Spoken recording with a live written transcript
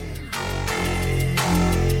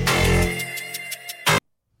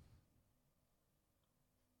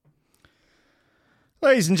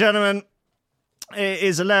Ladies and gentlemen, it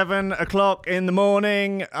is 11 o'clock in the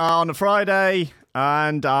morning on a Friday,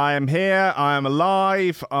 and I am here, I am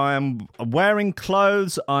alive, I am wearing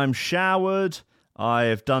clothes, I'm showered, I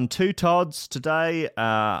have done 2 Todds today,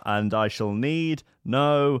 and I shall need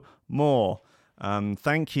no more.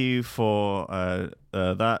 Thank you for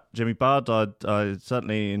that, Jimmy Budd. I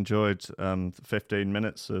certainly enjoyed 15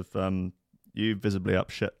 minutes of you visibly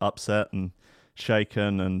upset and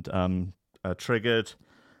shaken and triggered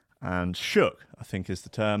and shook, I think is the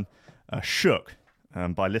term, shook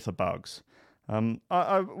by little bugs.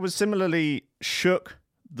 I was similarly shook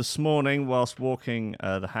this morning whilst walking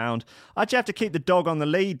the hound. I actually have to keep the dog on the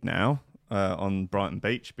lead now on Brighton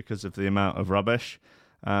Beach because of the amount of rubbish,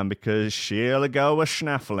 because she'll go a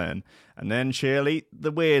snaffling, and then she'll eat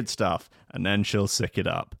the weird stuff, and then she'll sick it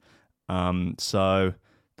up. So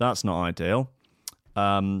that's not ideal.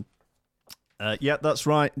 Yeah, that's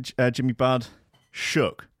right, Jimmy Budd.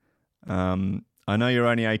 Shook. I know you're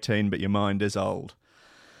only 18, but your mind is old.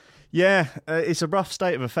 Yeah, it's a rough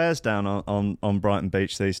state of affairs down on Brighton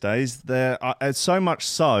Beach these days. There, so much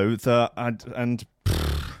so that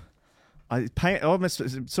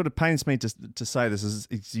it sort of pains me to say this.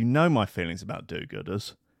 Is you know my feelings about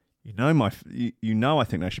do-gooders. You know I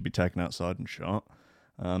think they should be taken outside and shot.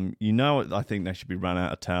 You know I think they should be run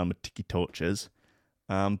out of town with tiki torches.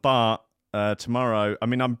 But tomorrow, I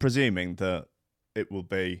mean, I'm presuming that it will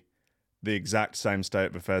be the exact same state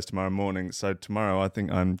of affairs tomorrow morning. So tomorrow I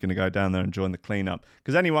think I'm going to go down there and join the cleanup.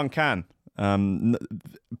 Because anyone can.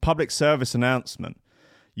 Public service announcement.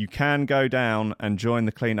 You can go down and join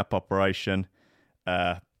the cleanup operation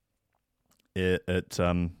at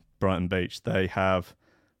Brighton Beach. They have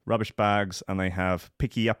rubbish bags and they have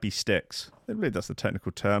picky-uppy sticks. I believe that's the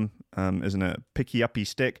technical term, isn't it? Picky-uppy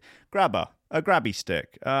stick. Grabber. A grabby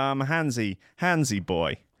stick. Handsy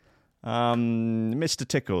boy. Mr.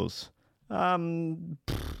 Tickles.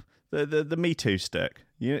 The Me Too stick.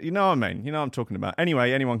 You know what I mean? You know what I'm talking about.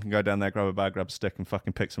 Anyway, anyone can go down there, grab a bag, grab a stick, and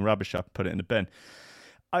fucking pick some rubbish up and put it in the bin.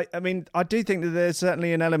 I mean, I do think that there's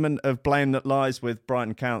certainly an element of blame that lies with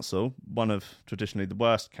Brighton Council, one of traditionally the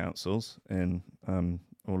worst councils in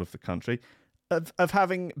all of the country, of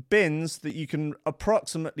having bins that you can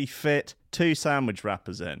approximately fit 2 sandwich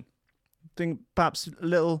wrappers in. I think perhaps a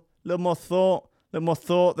little more thought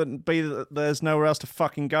than be that there's nowhere else to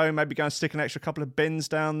fucking go. Maybe go and stick an extra couple of bins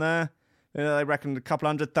down there. You know, they reckon a couple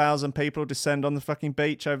 100,000 people descend on the fucking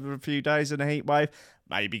beach over a few days in a heat wave.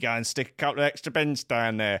 Maybe go and stick a couple of extra bins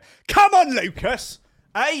down there. Come on, Lucas!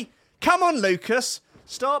 Hey, come on, Lucas!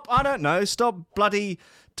 Stop! I don't know. Stop bloody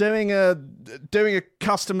doing a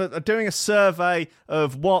survey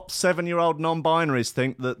of what 7-year-old non-binaries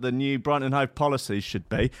think that the new Brighton and Hove policies should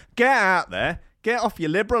be. Get out there. Get off your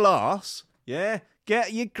liberal arse. Yeah?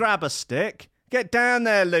 Grab a stick. Get down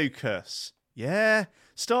there, Lucas. Yeah?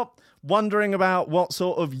 Stop wondering about what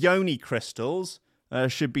sort of yoni crystals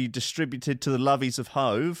should be distributed to the lovies of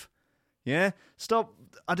Hove. Yeah? Stop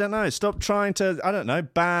trying to,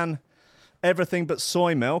 ban everything but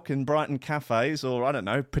soy milk in Brighton cafes, or,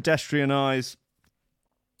 pedestrianise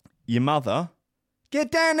your mother. Get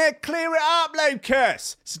down there, clear it up,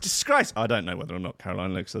 Lucas! It's a disgrace. I don't know whether or not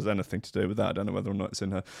Caroline Lucas has anything to do with that. I don't know whether or not it's in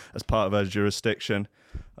her as part of her jurisdiction.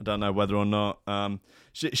 I don't know whether or not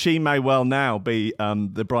she may well now be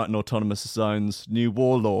the Brighton Autonomous Zone's new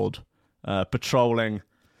warlord, patrolling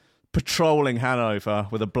Hanover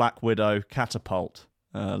with a Black Widow catapult,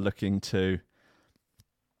 looking to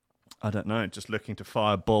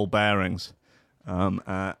fire ball bearings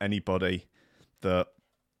at anybody that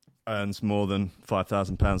earns more than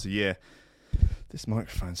 £5,000 a year. This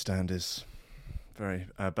microphone stand is very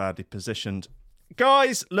badly positioned.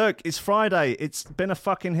 Guys, look, it's Friday. It's been a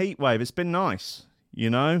fucking heat wave. It's been nice,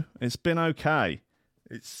 you know. It's been okay.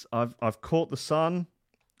 I've caught the sun.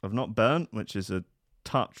 I've not burnt, which is a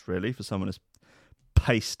touch really for someone as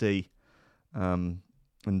pasty and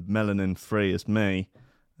melanin free as me.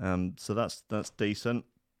 So that's decent.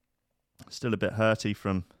 Still a bit hurty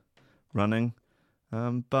from running.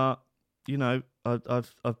 But, you know,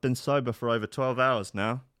 I've been sober for over 12 hours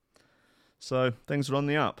now. So things are on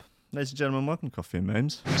the up. Ladies and gentlemen, welcome to Coffee and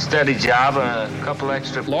Memes. Steady job and a couple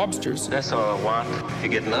extra lobsters. That's all I want. You're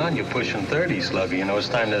getting on, you're pushing 30, Sluggy. You know, it's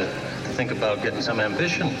time to think about getting some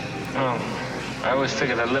ambition. Oh, I always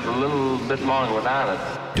figured I'd live a little bit longer without it.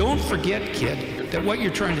 Don't forget, kid, that what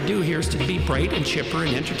you're trying to do here is to be bright and chipper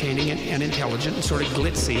and entertaining and intelligent and sort of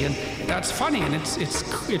glitzy, and that's funny, and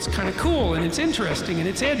it's kind of cool, and it's interesting, and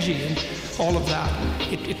it's edgy, and all of that.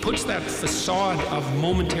 It puts that facade of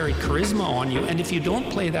momentary charisma on you, and if you don't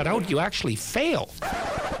play that out, you actually fail.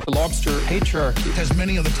 The lobster patriarchy has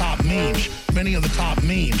many of the top memes, many of the top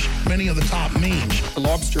memes, many of the top memes. The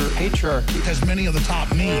lobster patriarchy has many of the top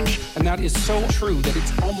memes. And that is so true that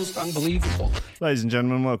it's almost unbelievable. Ladies and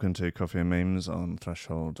gentlemen, welcome to Coffee and Memes on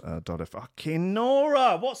Threshold.f. Fucking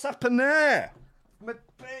Nora, what's happened there?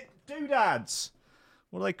 Doodads.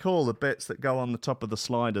 What do they call the bits that go on the top of the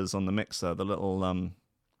sliders on the mixer? The little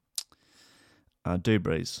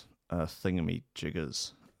doobries,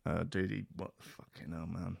 thingamajiggas. Duty, what fucking hell,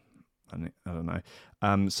 man? I don't know.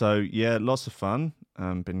 So yeah, lots of fun.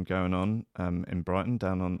 Been going on in Brighton,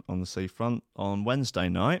 down on the seafront on Wednesday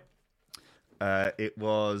night. It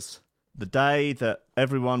was the day that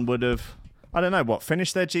everyone would have, I don't know,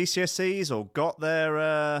 finished their GCSEs or got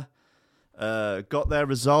their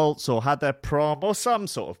results or had their prom or some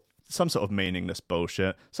sort of meaningless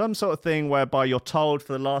bullshit, some sort of thing whereby you're told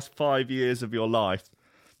for the last 5 years of your life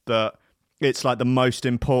that it's like the most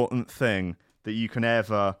important thing that you can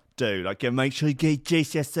ever do. Like, make sure you get your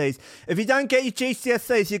GCSEs. If you don't get your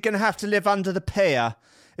GCSEs, you're going to have to live under the pier.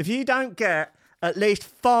 If you don't get at least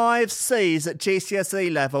 5 C's at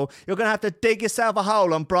GCSE level, you're going to have to dig yourself a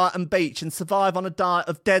hole on Brighton Beach and survive on a diet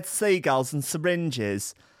of dead seagulls and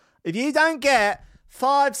syringes. If you don't get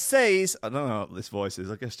 5 C's... I don't know what this voice is.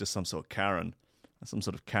 I guess just some sort of Karen. Some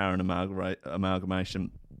sort of Karen amalgamation.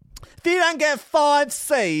 If you don't get 5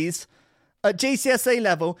 C's at GCSE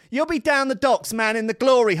level, you'll be down the docks, man, in the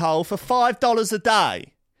glory hole for $5 a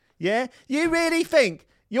day. Yeah? You really think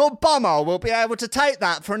your bumhole will be able to take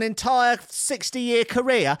that for an entire 60-year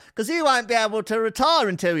career? Because you won't be able to retire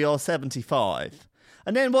until you're 75.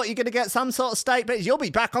 And then what, you're going to get some sort of state bridge? You'll be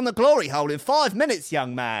back on the glory hole in 5 minutes,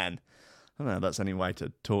 young man. I don't know if that's any way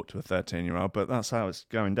to talk to a 13-year-old, but that's how it's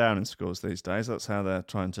going down in schools these days. That's how they're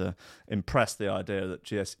trying to impress the idea that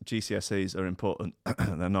GCSEs are important.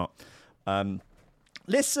 They're not.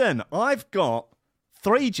 Listen, I've got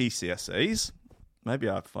 3 GCSEs. Maybe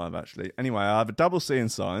I have 5, actually. Anyway, I have a double C in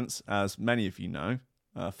science, as many of you know.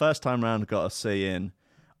 First time round, I got a C in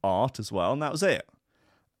art as well, and that was it.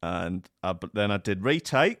 And but then I did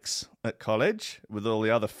retakes at college with all the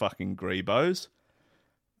other fucking grebos.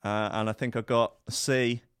 And I think I got a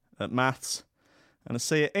C at maths and a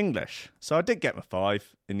C at English. So I did get my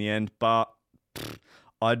 5 in the end, but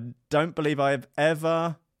I don't believe I have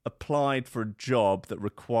ever applied for a job that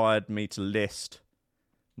required me to list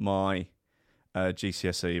my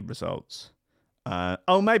GCSE results.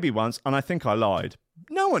 Maybe once, and I think I lied.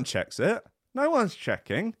 No one checks it. No one's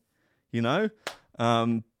checking, you know.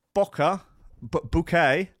 Bouquet,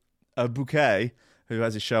 who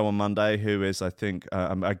has a show on Monday, who is, I think,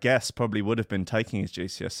 I guess probably would have been taking his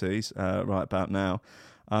GCSEs right about now.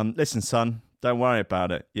 Listen, son, don't worry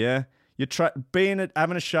about it, yeah? You're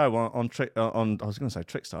having a show on I was going to say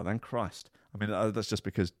Trickstar then, Christ. I mean, that's just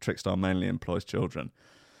because Trickstar mainly employs children.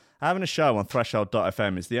 Having a show on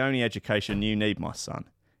Threshold.fm is the only education you need, my son.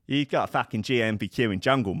 You got a fucking GMBQ in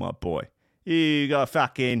jungle, my boy. You got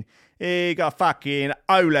fucking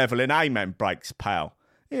O-level in Amen breaks, pal.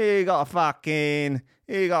 You got a fucking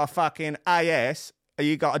AS.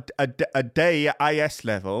 You got a D at AS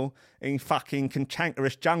level in fucking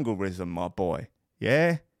cantankerous jungleism, my boy.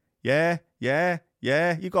 Yeah. You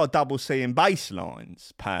got a double C in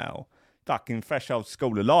baselines, pal. Fucking Threshold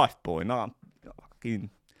School of Life, boy. No,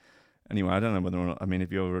 fucking. Anyway, I don't know whether or not. I mean,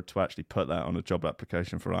 if you were to actually put that on a job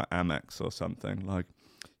application for like Amex or something, like,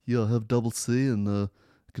 yeah, I have double C in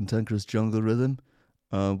cantankerous jungle rhythm.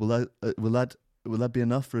 Will that be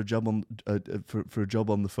enough for a job on for a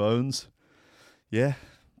job on the phones? Yeah,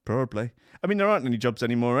 probably. I mean, there aren't any jobs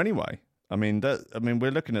anymore anyway. I mean,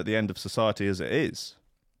 we're looking at the end of society as it is.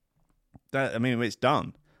 It's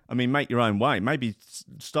done. I mean, make your own way. Maybe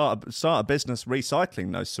start a business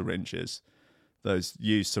recycling those syringes, those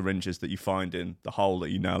used syringes that you find in the hole that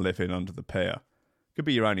you now live in under the pier. Could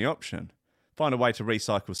be your only option. Find a way to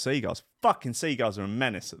recycle seagulls. Fucking seagulls are a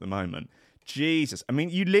menace at the moment. Jesus. I mean,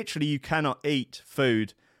 you cannot eat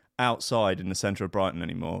food outside in the centre of Brighton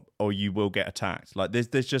anymore, or you will get attacked. Like,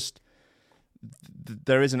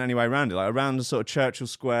 there isn't any way around it. Like, around the sort of Churchill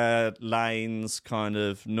Square lanes, kind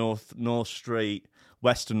of North Street,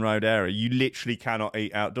 Western Road area, you literally cannot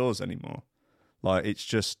eat outdoors anymore. Like, it's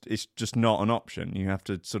just not an option. You have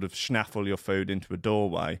to sort of snaffle your food into a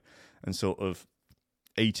doorway and sort of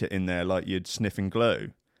eat it in there like you'd sniffing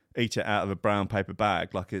glue. Eat it out of a brown paper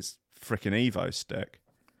bag like it's frickin' Evo stick.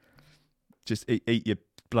 Just eat your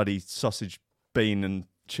bloody sausage, bean and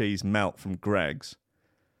cheese melt from Greggs.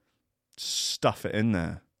 Stuff it in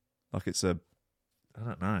there like it's I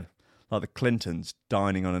don't know, like the Clintons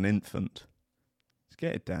dining on an infant. Just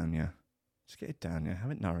get it down, yeah.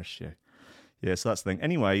 Have it nourish you. Yeah, so that's the thing.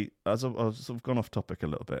 Anyway, as I've sort of gone off topic a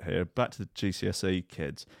little bit here, back to the GCSE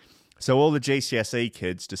kids. So all the GCSE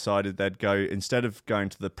kids decided they'd go, instead of going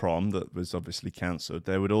to the prom that was obviously cancelled,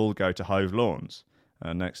 they would all go to Hove Lawns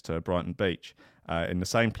next to Brighton Beach in the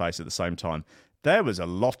same place at the same time. There was a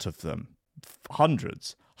lot of them,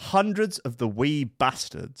 hundreds of the wee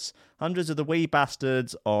bastards,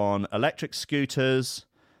 on electric scooters,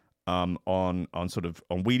 on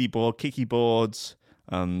wheelie board, kicky boards,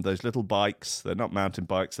 those little bikes. They're not mountain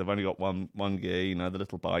bikes. They've only got one gear. The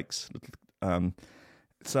little bikes.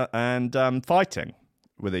 Fighting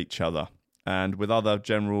with each other and with other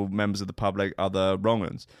general members of the public, other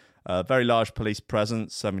wrong-uns. Very large police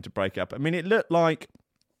presence, having to break up. I mean,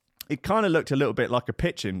 it kind of looked a little bit like a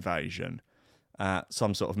pitch invasion at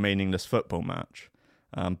some sort of meaningless football match,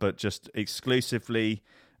 but just exclusively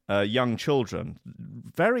young children,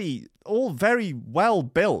 all very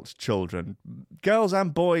well-built children, girls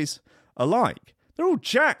and boys alike. They're all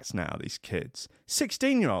jacked now, these kids.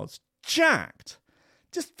 16-year-olds, jacked.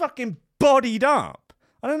 Just fucking bodied up.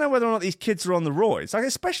 I don't know whether or not these kids are on the roids. Like,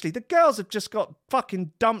 especially the girls have just got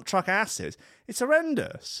fucking dump truck asses. It's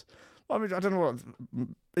horrendous. I mean, I don't know what...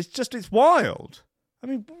 It's wild. I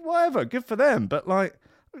mean, whatever, good for them. But, like,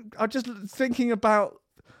 I'm just thinking about,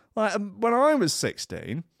 like, when I was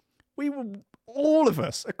 16, we were, all of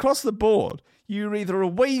us, across the board, you were either a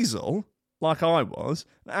weasel, like I was,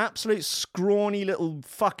 an absolute scrawny little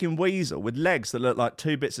fucking weasel with legs that look like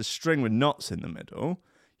two bits of string with knots in the middle.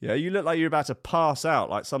 Yeah, you look like you're about to pass out,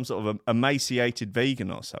 like some sort of emaciated vegan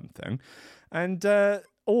or something. And,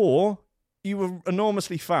 or... you were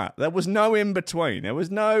enormously fat. There was no in between. There was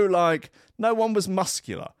no, no one was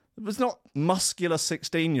muscular. There was not muscular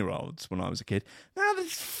 16-year-olds when I was a kid. Now they're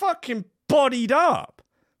fucking bodied up.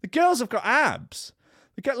 The girls have got abs.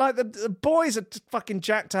 They get the boys are just fucking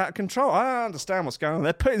jacked out of control. I don't understand what's going on.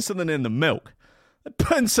 They're putting something in the milk. They're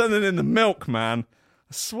putting something in the milk, man.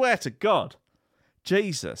 I swear to God.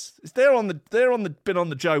 Jesus. They're been on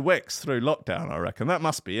the Joe Wicks through lockdown, I reckon. That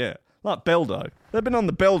must be it. Like Bildo. They've been on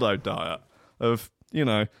the Bildo diet of,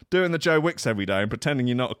 doing the Joe Wicks every day and pretending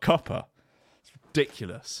you're not a copper. It's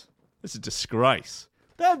ridiculous. It's a disgrace.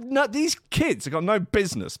 These kids have got no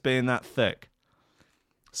business being that thick.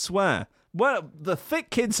 Swear. Well, the thick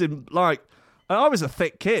kids I was a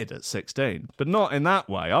thick kid at 16, but not in that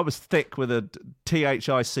way. I was thick with a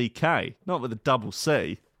THICK, not with a double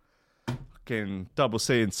C. Fucking double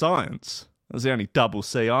C in science. That was the only double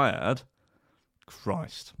C I had.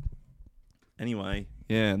 Christ. Anyway,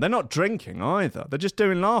 yeah, they're not drinking either. They're just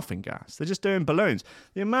doing laughing gas. They're just doing balloons.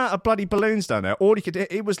 The amount of bloody balloons down there,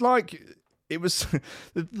 the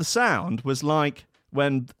sound was like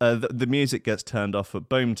when the music gets turned off at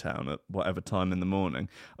Boomtown at whatever time in the morning,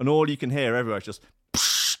 and all you can hear everywhere is just...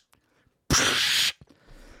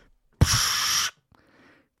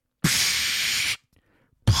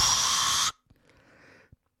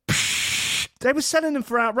 They were selling them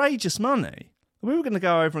for outrageous money. We were going to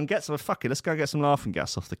go over and get some... Fuck it, let's go get some laughing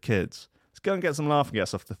gas off the kids. Let's go and get some laughing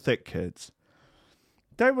gas off the thick kids.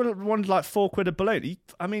 They wanted like £4 a balloon.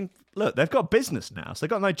 I mean, look, they've got business now. So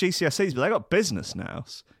they've got no GCSEs, but they've got business now.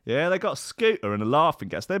 Yeah, they got a scooter and a laughing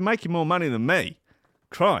gas. They're making more money than me.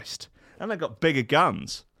 Christ. And they've got bigger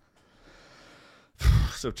guns.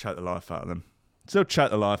 Still choke the life out of them.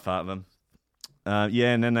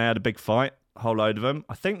 Yeah, and then they had a big fight. A whole load of them.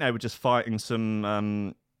 I think they were just fighting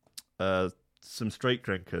some street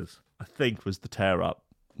drinkers. I think was the tear up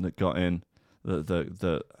that got in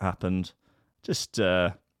that happened. Just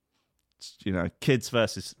kids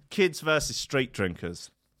versus street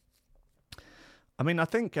drinkers. I mean, I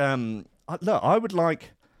think I would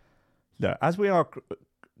like as we are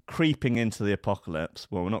creeping into the apocalypse.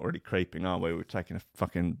 Well, we're not really creeping, are we? We're taking a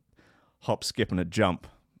fucking hop, skip, and a jump.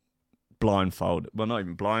 Blindfolded. Well, not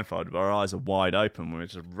even blindfolded, but our eyes are wide open. We're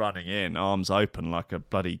just running in, arms open, like a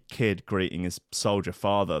bloody kid greeting his soldier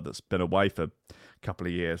father that's been away for a couple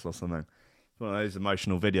of years or something. One of those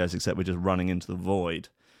emotional videos, except we're just running into the void.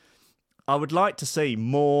 I would like to see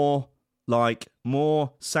more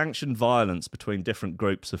sanctioned violence between different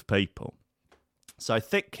groups of people. So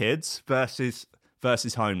thick kids versus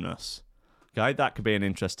homeless. Okay, that could be an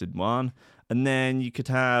interesting one. And then you could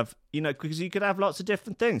have, because you could have lots of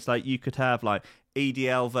different things. Like you could have like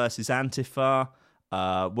EDL versus Antifa.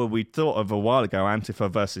 Well, we thought of a while ago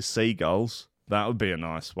Antifa versus Seagulls. That would be a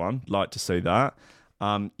nice one. Like to see that.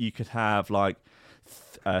 You could have like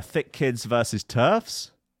thick kids versus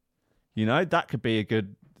TERFs. That could be a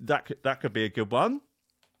good. That could be a good one.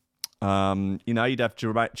 You'd have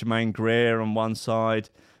Jermaine Greer on one side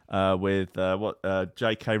with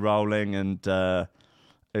J.K. Rowling and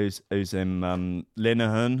who's in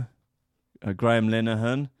Linehan Graham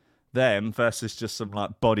Linehan, them versus just some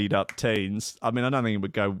like bodied up teens. I mean, I don't think it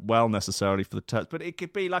would go well necessarily for the Turks, but it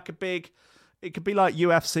could be like it could be like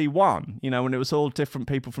UFC 1, you know, when it was all different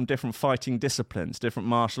people from different fighting disciplines, different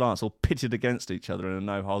martial arts, all pitted against each other in a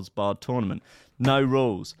no-holds-barred tournament. No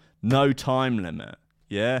rules, no time limit,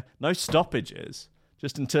 yeah? No stoppages,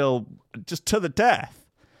 just to the death.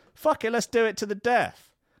 Fuck it, let's do it to the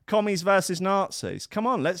death. Commies versus Nazis. Come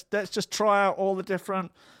on, let's just try out all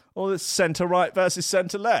the centre-right versus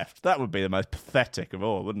centre-left. That would be the most pathetic of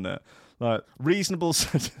all, wouldn't it? Like reasonable,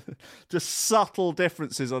 just subtle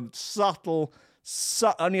differences on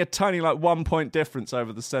only a tiny like 1 point difference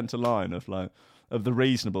over the centre line of the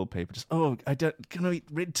reasonable people. Just can we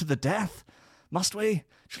rid to the death? Must we?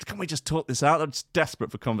 Can't we just talk this out? I'm just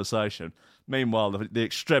desperate for conversation. Meanwhile, the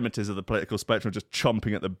extremities of the political spectrum are just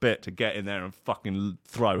chomping at the bit to get in there and fucking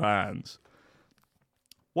throw hands.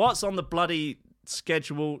 What's on the bloody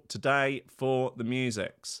schedule today for the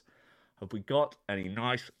musics? Have we got any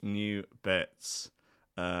nice new bits?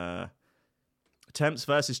 Attempts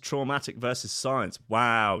versus Traumatic versus Science.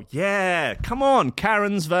 Wow. Yeah. Come on.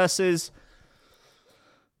 Karens versus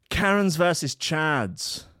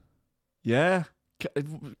Chads. Yeah.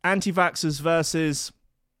 Anti-vaxxers versus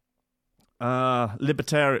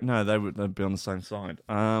libertarian. No, they'd be on the same side.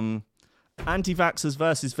 Anti-vaxxers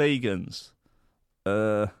versus vegans.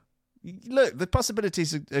 Look, the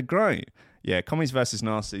possibilities are great. Yeah, commies versus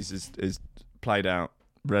Nazis is played out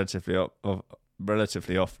relatively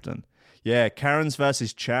often. Yeah, Karens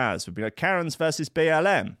versus Chaz would be like Karens versus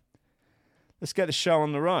BLM. Let's get the show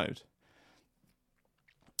on the road.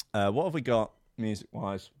 What have we got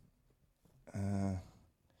music-wise?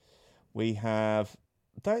 We have...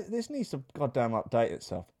 This needs to goddamn update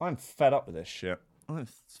itself. I'm fed up with this shit.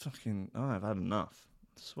 I've had enough.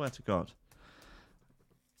 I swear to God.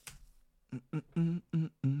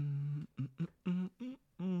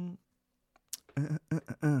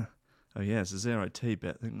 Oh yeah, it's a Zero T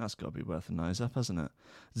bit. I think that's got to be worth a nose up, hasn't it?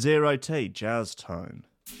 Zero T, jazz tone.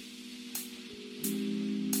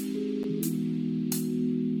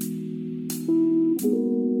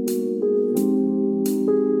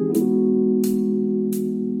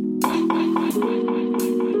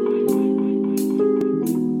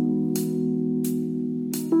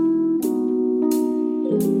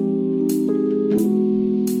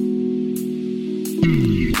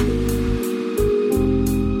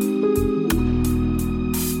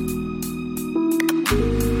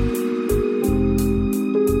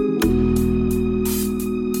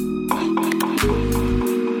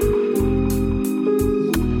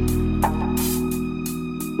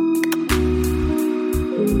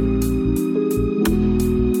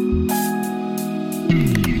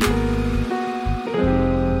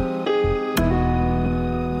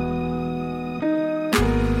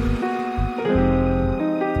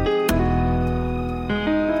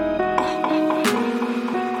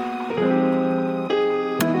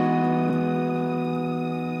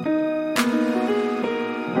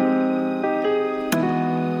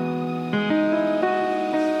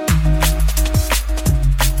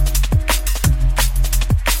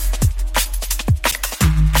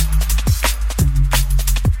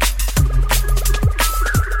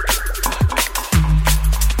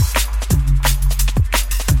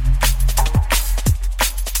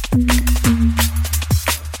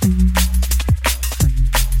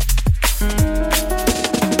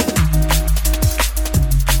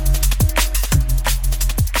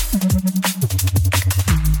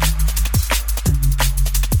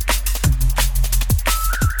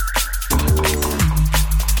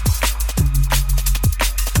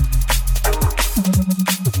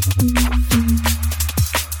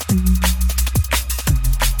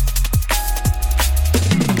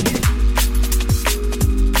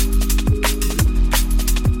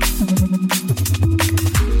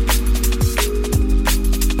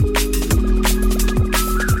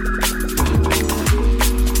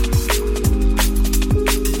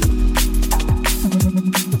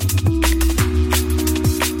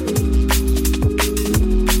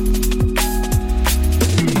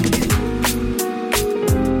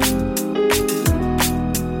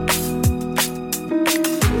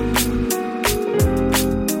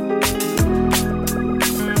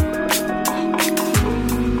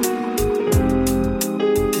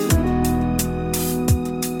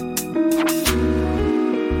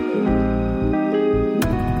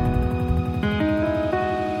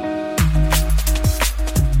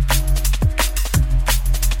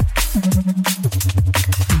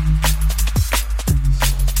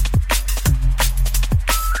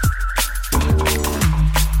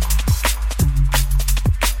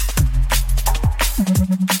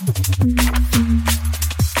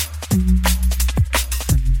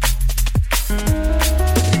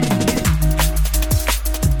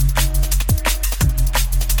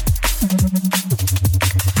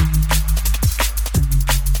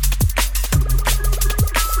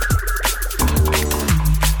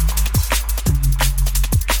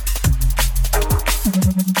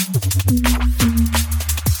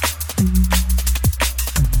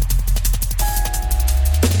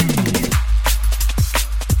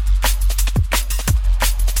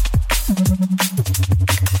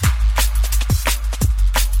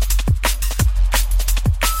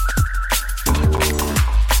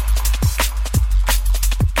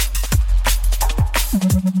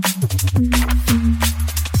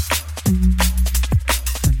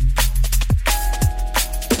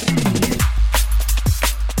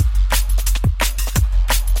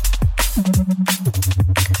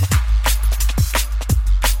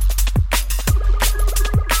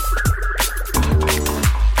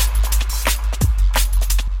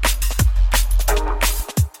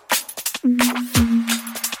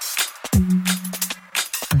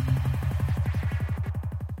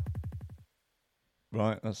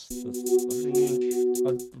 Right, I'm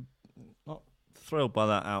not thrilled by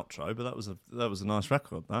that outro, but that was a nice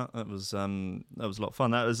record. That was a lot of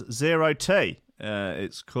fun. That was Zero T.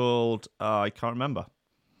 It's called I can't remember.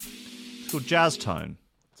 It's called Jazz Tone.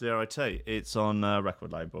 Zero T. It's on a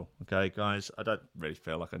record label. Okay, guys, I don't really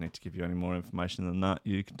feel like I need to give you any more information than that.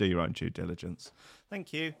 You can do your own due diligence.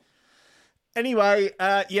 Thank you. Anyway,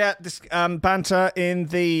 this banter in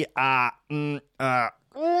the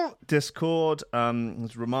Discord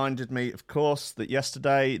has reminded me, of course, that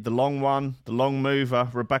yesterday the long mover,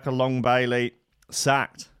 Rebecca Long Bailey,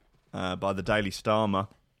 sacked by the Daily Starmer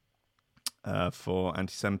for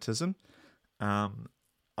anti-Semitism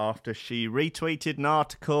after she retweeted an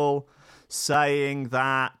article saying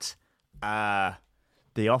that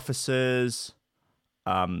the officers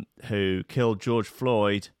who killed George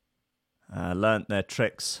Floyd learnt their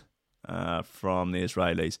tricks from the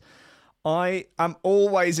Israelis. I am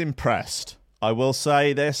always impressed. I will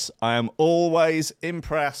say this. I am always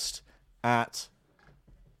impressed at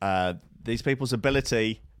these people's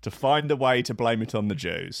ability to find a way to blame it on the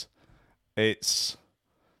Jews. It's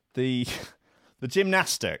the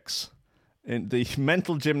gymnastics, the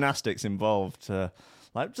mental gymnastics involved. Do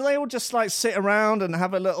they all just sit around and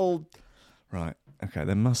have a little... Right, okay,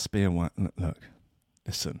 there must be a way... Look,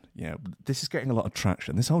 listen, yeah, this is getting a lot of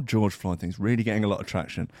traction. This whole George Floyd thing is really getting a lot of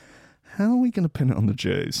traction. How are we going to pin it on the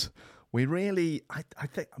Jews? We really, I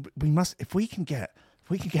think we must. If we can get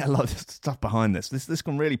a lot of stuff behind this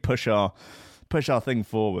can really push our thing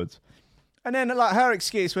forward. And then, her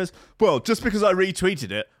excuse was, well, just because I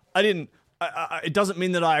retweeted it, it doesn't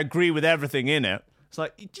mean that I agree with everything in it. It's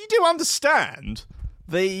like, you do understand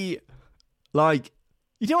you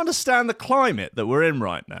do understand the climate that we're in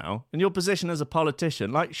right now, and your position as a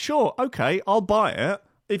politician. Sure, okay, I'll buy it.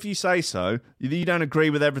 If you say so, you don't agree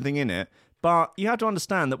with everything in it, but you have to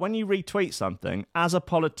understand that when you retweet something as a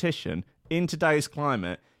politician in today's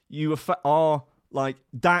climate, you are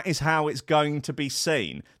that is how it's going to be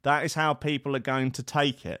seen. That is how people are going to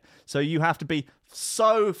take it. So you have to be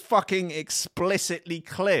so fucking explicitly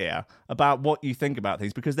clear about what you think about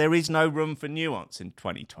things, because there is no room for nuance in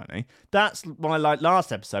 2020. That's why,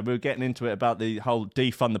 last episode, we were getting into it about the whole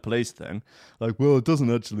defund the police thing. Well, it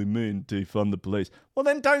doesn't actually mean defund the police. Well,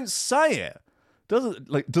 then don't say it.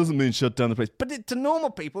 Doesn't mean shut down the police. But to normal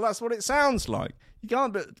people, that's what it sounds like. You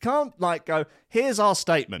can't go, here's our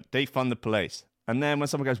statement, defund the police. And then when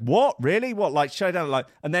someone goes, what? Really? What? Show down,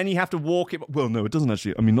 and then you have to walk it. Well, no, it doesn't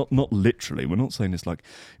actually. I mean, not literally. We're not saying it's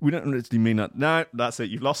we don't literally mean that. No, that's it.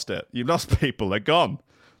 You've lost it. You've lost people. They're gone.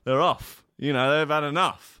 They're off. They've had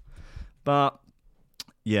enough. But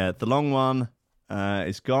yeah, the long one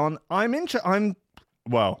is gone.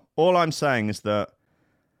 Well, all I'm saying is that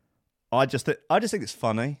I just think it's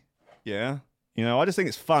funny. Yeah. I just think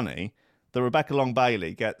it's funny that Rebecca Long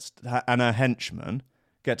Bailey and her henchmen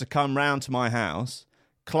get to come round to my house,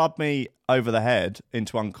 club me over the head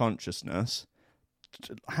into unconsciousness,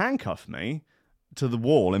 handcuff me to the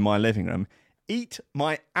wall in my living room, eat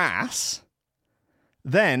my ass,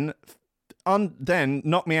 then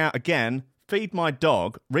knock me out again, feed my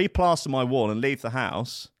dog, replaster my wall and leave the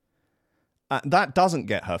house. That doesn't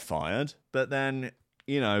get her fired, but then,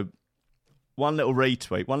 one little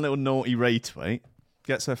naughty retweet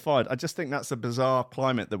gets her fired. I just think that's a bizarre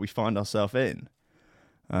climate that we find ourselves in.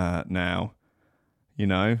 Now,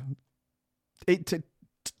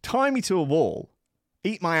 tie me to a wall,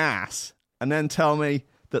 eat my ass, and then tell me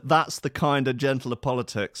that that's the kind of gentler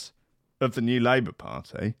politics of the new Labour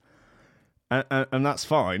Party. And that's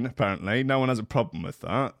fine, apparently. No one has a problem with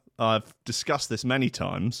that. I've discussed this many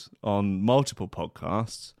times on multiple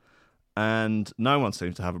podcasts, and no one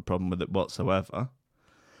seems to have a problem with it whatsoever.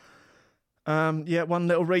 One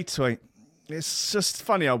little retweet. It's just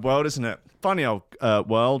funny old world, isn't it? Funny old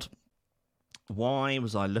world. Why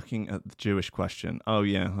was I looking at the Jewish question? Oh,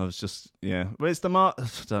 yeah, I was just, yeah. Where's the I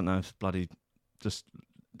don't know, it's bloody, just,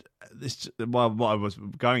 this. Well, what I was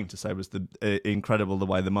going to say was incredible the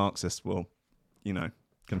way the Marxists will,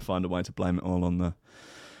 can find a way to blame it all on the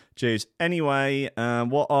Jews. Anyway,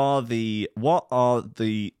 what are the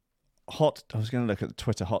hot... I was going to look at the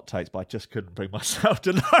Twitter hot takes, but I just couldn't bring myself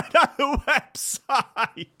to load up the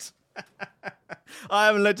website. I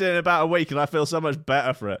haven't looked at it in about a week, and I feel so much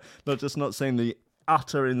better for it. Not seeing the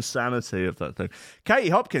utter insanity of that thing. Katie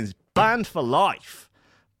Hopkins, banned for life.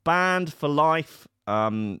 Banned for life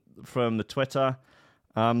from the Twitter.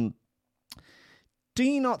 Do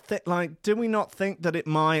we not think that it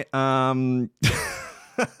might...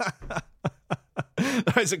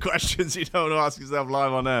 Those are questions you don't want to ask yourself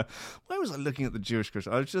live on air. Why was I looking at the Jewish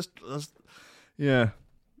question?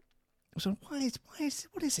 So what is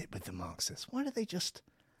it with the Marxists? Why can't they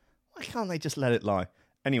just let it lie?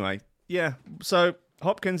 Anyway, yeah. So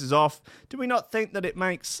Hopkins is off. Do we not think that it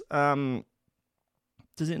makes? Does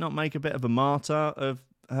it not make a bit of a martyr of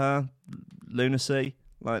her lunacy?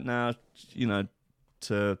 Like now, now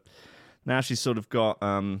she's sort of got.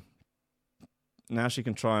 Now she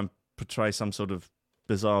can try and portray some sort of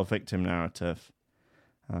bizarre victim narrative.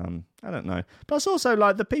 I don't know. But it's also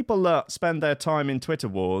like the people that spend their time in Twitter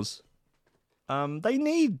wars. They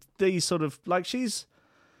need these sort of she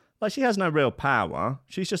has no real power.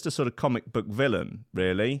 She's just a sort of comic book villain,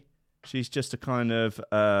 really. She's just a kind of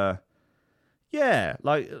like a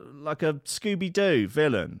Scooby-Doo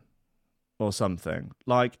villain or something.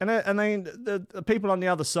 The people on the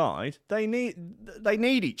other side, they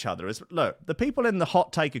need each other. Look, the people in the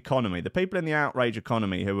hot take economy, the people in the outrage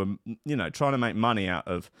economy who are trying to make money out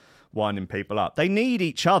of winding people up, they need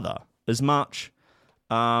each other as much.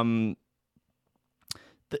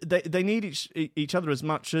 They need each other as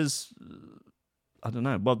much as, I don't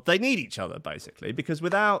know. Well, they need each other, basically, because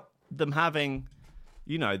without them having,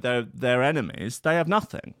 their enemies, they have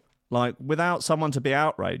nothing. Like, without someone to be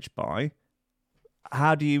outraged by,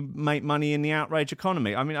 how do you make money in the outrage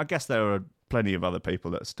economy? I mean, I guess there are plenty of other people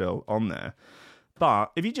that are still on there.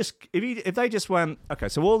 But if they just went, okay,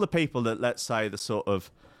 so all the people that, let's say, the sort of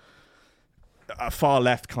far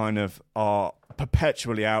left kind of are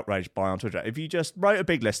perpetually outraged by on Twitter. If you just wrote a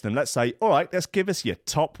big list of them, let's say, all right, let's give us your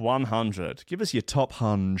top 100. Give us your top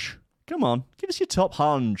 100. Come on, give us your top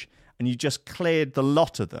 100. And you just cleared the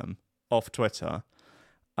lot of them off Twitter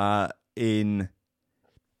in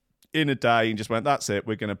a day and just went, that's it,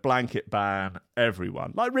 we're going to blanket ban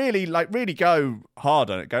everyone. Really go hard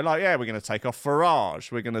on it. Go we're going to take off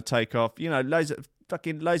Farage. We're going to take off, loads of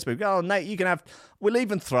people. Oh, Nate, we'll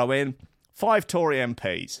even throw in 5 Tory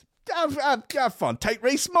MPs. Have fun. Take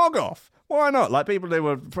Rees-Mogg off. Why not? People who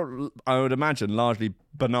were, I would imagine, largely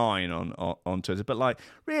benign on Twitter. But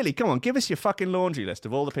really, come on, give us your fucking laundry list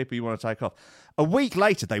of all the people you want to take off. A week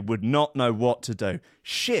later, they would not know what to do.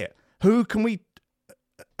 Shit. Who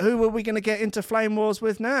are we going to get into flame wars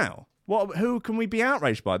with now? Who can we be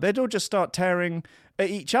outraged by? They'd all just start tearing at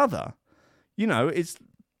each other. It's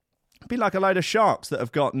be like a load of sharks that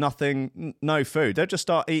have got nothing, no food. They'll just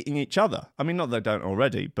start eating each other. I mean, not that they don't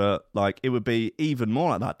already, but it would be even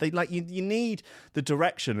more like that. You need the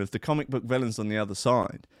direction of the comic book villains on the other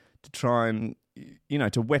side to try and,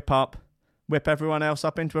 to whip everyone else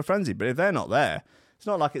up into a frenzy. But if they're not there, it's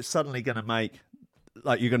not like it's suddenly going to make,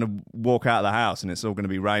 you're going to walk out of the house and it's all going to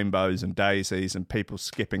be rainbows and daisies and people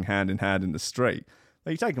skipping hand in hand in the street.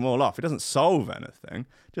 You take them all off. It doesn't solve anything.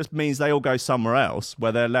 It just means they all go somewhere else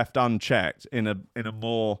where they're left unchecked in a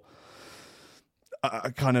more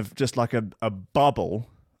kind of just like a bubble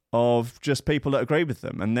of just people that agree with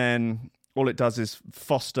them. And then all it does is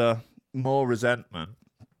foster more resentment,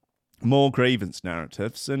 more grievance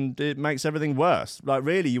narratives, and it makes everything worse.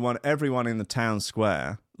 Really, you want everyone in the town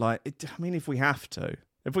square. If we have to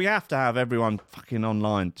have everyone fucking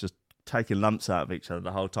online just taking lumps out of each other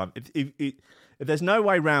the whole time. If there's no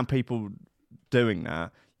way around people doing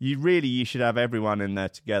that, you should have everyone in there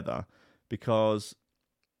together, because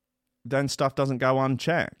then stuff doesn't go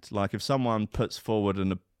unchecked. If someone puts forward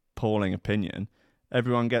an appalling opinion,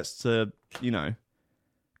 everyone gets to,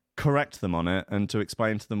 correct them on it and to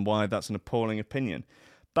explain to them why that's an appalling opinion.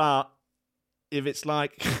 But if it's no,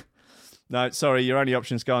 sorry, your only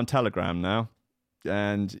option is go on Telegram now,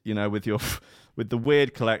 and with the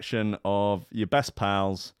weird collection of your best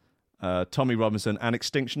pals, Tommy Robinson and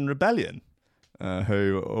Extinction Rebellion.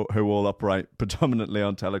 who all operate predominantly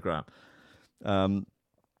on Telegram.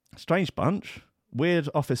 Strange bunch. Weird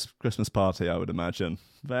office Christmas party, I would imagine.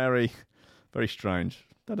 Very, very strange.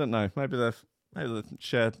 I don't know. Maybe they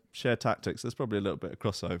share tactics. There's probably a little bit of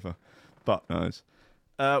crossover. But knows.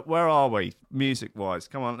 Where are we, music-wise?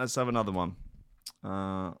 Come on, let's have another one.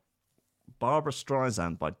 Barbara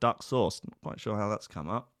Streisand by Duck Sauce. Not quite sure how that's come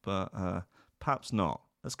up, but perhaps not.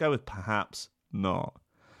 Let's go with perhaps not.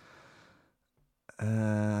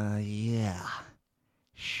 Yeah.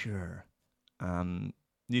 Sure.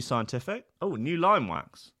 New Scientific. Oh, New Lime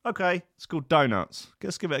Wax. Okay, it's called Donuts.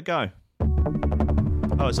 Let's give it a go.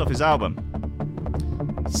 Oh, it's off his album.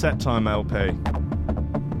 Set Time LP.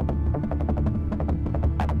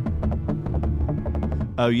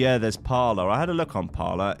 Oh yeah, there's Parler. I had a look on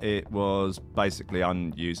Parler. It was basically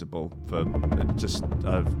unusable for just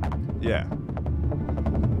yeah.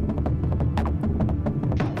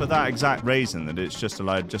 For that exact reason, that it's just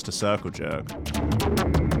a circle jerk.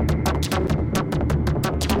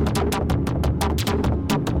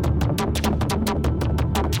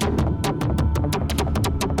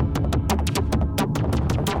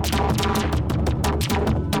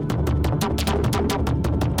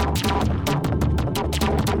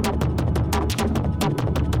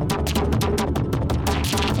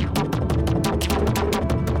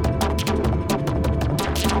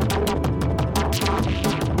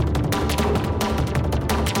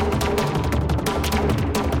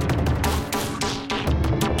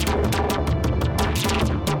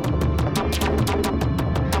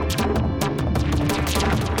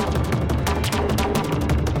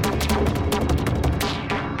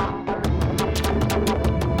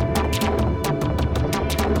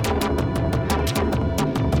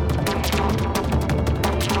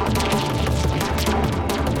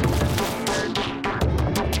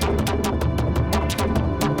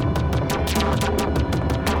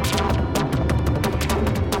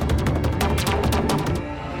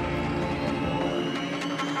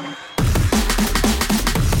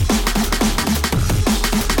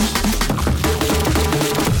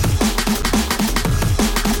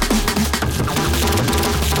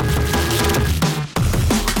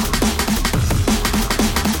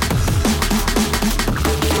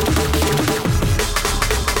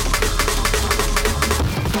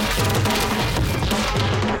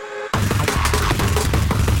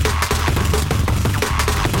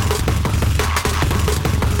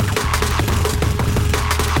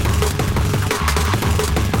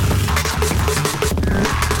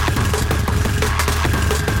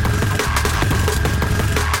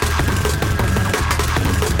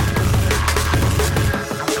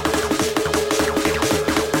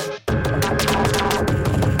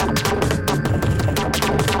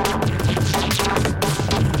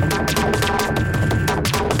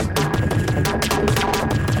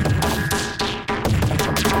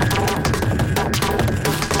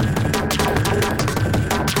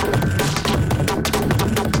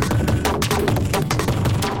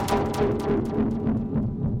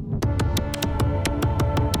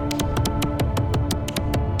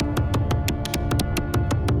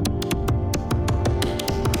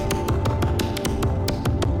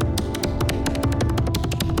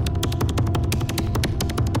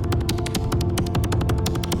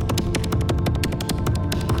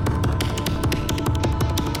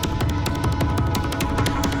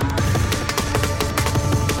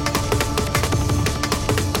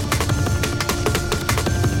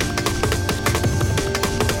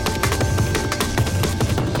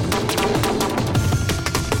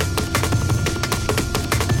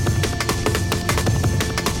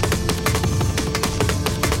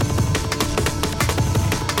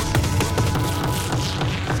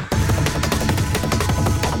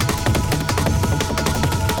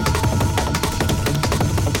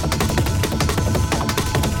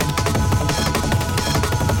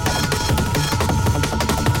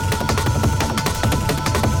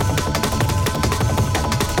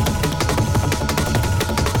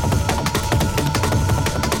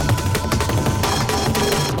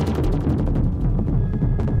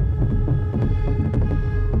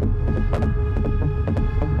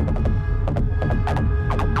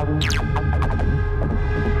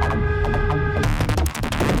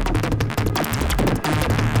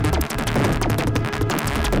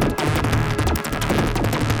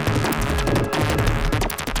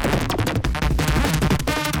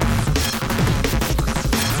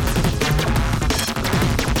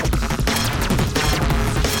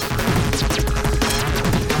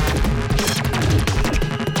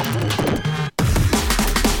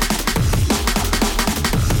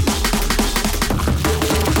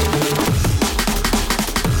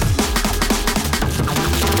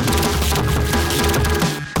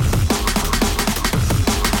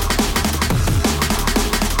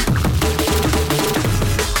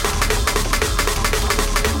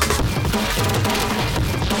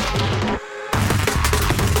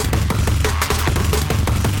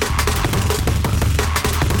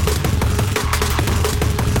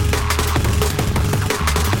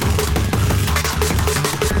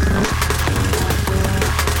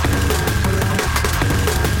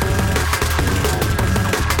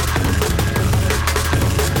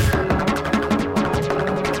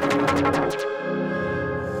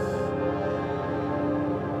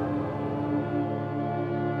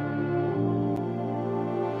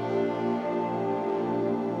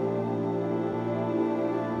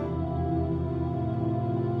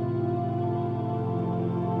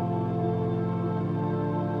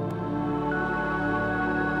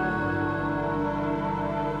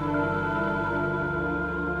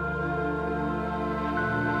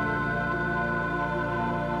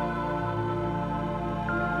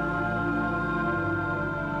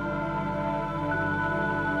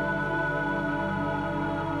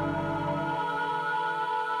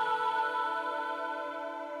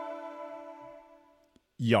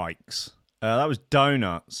 Yikes. That was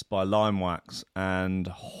Donuts by Limewax.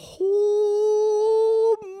 And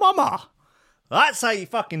oh, mama. That's how you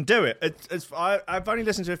fucking do it. I've only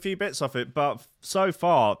listened to a few bits of it, but so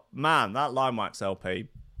far, man, that Limewax LP,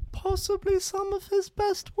 possibly some of his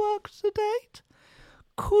best work to date.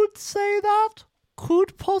 Could say that.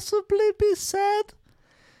 Could possibly be said.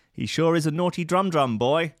 He sure is a naughty drum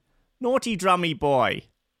boy. Naughty drummy boy.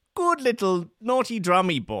 Good little naughty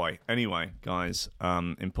drummy boy. Anyway, guys,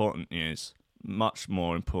 important news. Much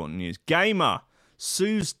more important news. Gamer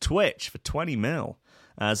sues Twitch for 20 mil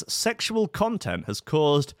as sexual content has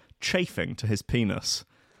caused chafing to his penis.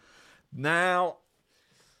 Now,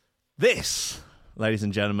 this, ladies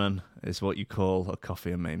and gentlemen, is what you call a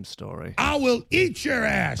coffee and meme story. I will eat your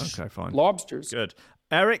ass. Okay, fine. Lobsters. Good.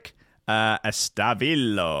 Eric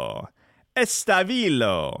Estavillo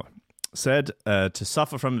said to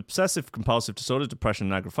suffer from obsessive compulsive disorder, depression,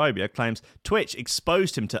 and agoraphobia, claims Twitch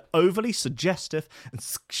exposed him to overly suggestive and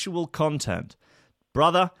sexual content.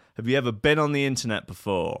 Brother, have you ever been on the internet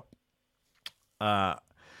before? A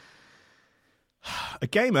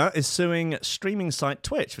gamer is suing streaming site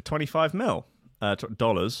Twitch for $25 million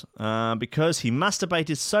because he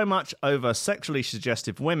masturbated so much over sexually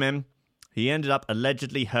suggestive women, he ended up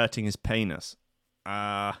allegedly hurting his penis.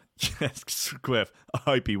 Yes, Squiff. I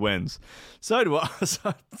hope he wins. So do I.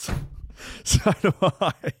 So do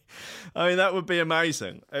I. I mean, that would be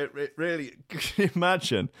amazing. It really. Can you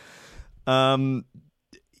imagine?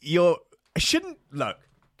 Shouldn't look,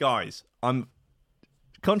 guys. I'm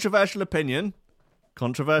controversial opinion.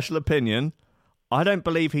 I don't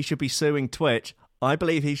believe he should be suing Twitch. I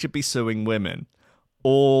believe he should be suing women.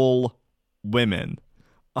 All women.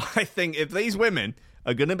 I think if these women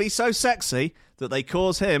are going to be so sexy that they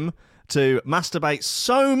cause him to masturbate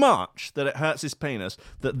so much that it hurts his penis,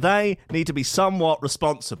 that they need to be somewhat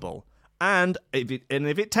responsible. And if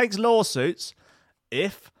it takes lawsuits,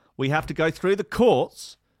 if we have to go through the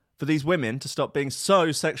courts for these women to stop being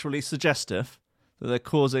so sexually suggestive that they're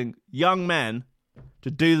causing young men to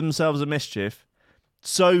do themselves a mischief,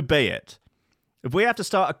 so be it. If we have to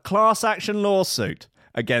start a class action lawsuit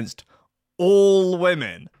against all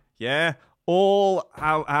women, yeah?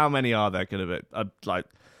 How many are there going to be? Like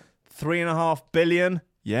 3.5 billion?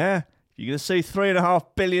 Yeah? You're going to see 3.5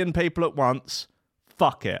 billion people at once?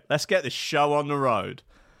 Fuck it. Let's get this show on the road.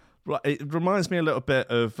 It reminds me a little bit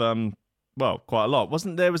of, quite a lot. Was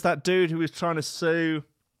that dude who was trying to sue...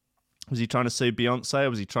 Was he trying to sue Beyonce, or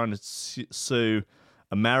was he trying to sue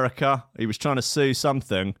America? He was trying to sue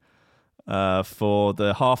something for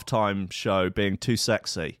the halftime show being too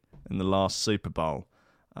sexy in the last Super Bowl.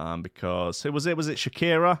 Because who was it? Was it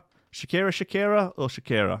Shakira?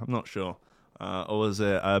 Shakira? I'm not sure. Or was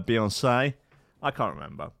it Beyonce? I can't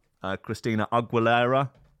remember. Christina Aguilera.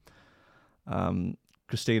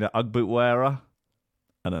 Christina Aguilera.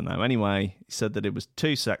 I don't know. Anyway, he said that it was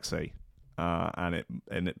too sexy, and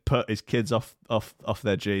it put his kids off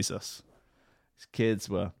their Jesus. His kids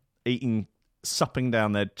were supping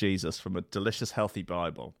down their Jesus from a delicious, healthy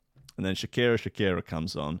Bible, and then Shakira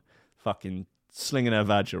comes on, fucking slinging her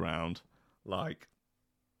vag around like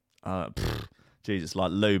Jesus,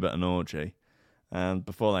 like lube at an orgy, and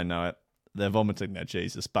before they know it, they're vomiting their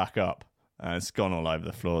Jesus back up, and it's gone all over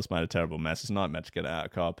the floor. It's made a terrible mess. It's a nightmare to get it out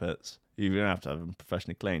of carpets. You're gonna have to have them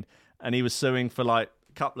professionally cleaned. And he was suing for like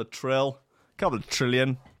a couple of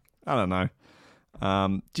trillion. I don't know.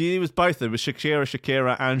 It was both. It was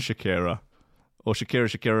Shakira and Shakira, or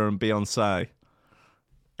Shakira and Beyonce.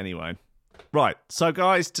 Anyway. Right, so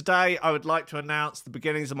guys, today I would like to announce the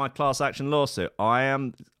beginnings of my class action lawsuit. I,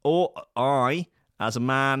 as a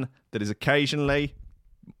man that is occasionally,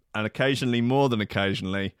 and occasionally more than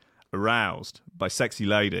occasionally, aroused by sexy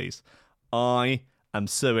ladies, I am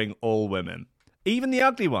suing all women, even the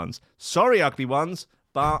ugly ones. Sorry, ugly ones,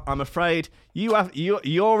 but I'm afraid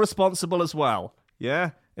you're responsible as well. Yeah,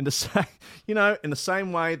 in the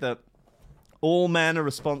same way that all men are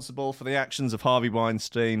responsible for the actions of Harvey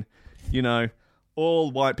Weinstein. You know,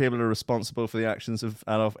 all white people are responsible for the actions of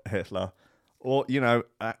Adolf Hitler. Or,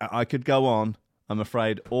 I could go on. I'm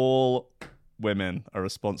afraid all women are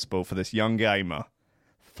responsible for this young gamer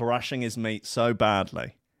thrashing his meat so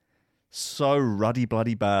badly, so ruddy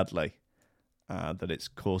bloody badly, that it's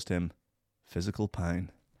caused him physical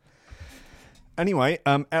pain. Anyway,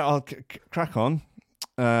 I'll crack on.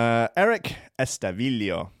 Eric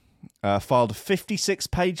Estavillo filed a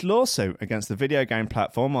 56-page lawsuit against the video game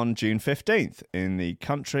platform on June 15th in the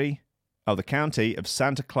county of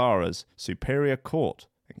Santa Clara's Superior Court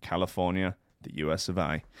in California, the US of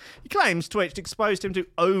A. He claims Twitch exposed him to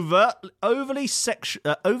overly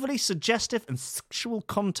suggestive and sexual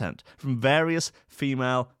content from various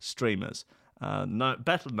female streamers,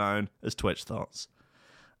 better known as Twitch Thoughts.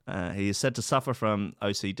 He is said to suffer from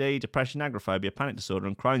OCD, depression, agoraphobia, panic disorder,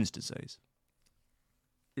 and Crohn's disease.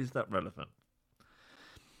 Is that relevant?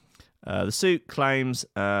 The suit claims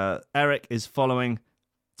Eric is following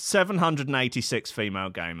 786 female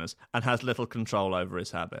gamers and has little control over his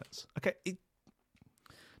habits. Okay,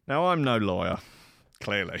 now I'm no lawyer,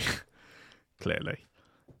 clearly.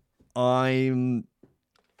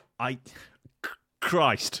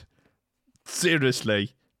 Christ,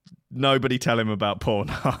 seriously, nobody tell him about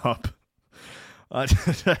Pornhub.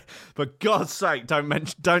 For God's sake,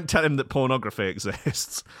 don't tell him that pornography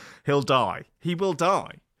exists. He'll die. He will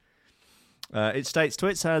die. It states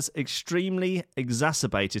Twitch has extremely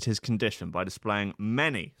exacerbated his condition by displaying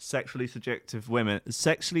many sexually suggestive women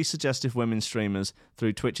streamers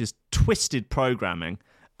through Twitch's twisted programming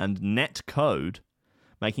and net code,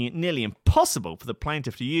 making it nearly impossible for the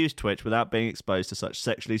plaintiff to use Twitch without being exposed to such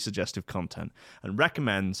sexually suggestive content, and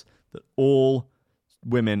recommends that all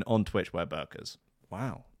women on Twitch wear burqas.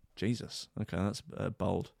 Wow, Jesus. Okay, that's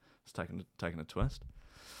bold. It's taken a twist.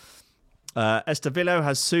 Estevillo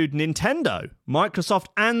has sued Nintendo, Microsoft,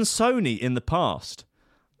 and Sony in the past.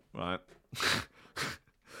 Right.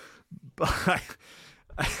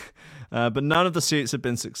 But none of the suits have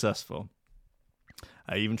been successful.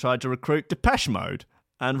 He even tried to recruit Depeche Mode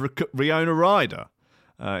and Riona Ryder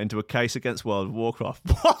into a case against World of Warcraft.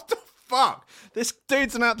 What the fuck? This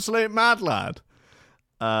dude's an absolute mad lad.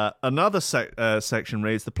 Another section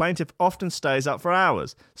reads, the plaintiff often stays up for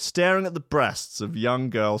hours, staring at the breasts of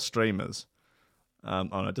young girl streamers. Oh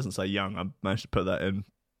no, it doesn't say young. I managed to put that in,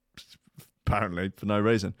 apparently, for no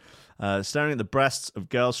reason. Staring at the breasts of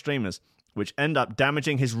girl streamers, which end up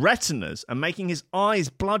damaging his retinas and making his eyes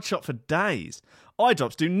bloodshot for days. Eye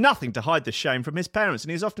drops do nothing to hide the shame from his parents,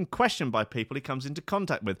 and he is often questioned by people he comes into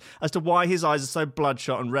contact with as to why his eyes are so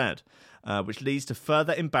bloodshot and red, which leads to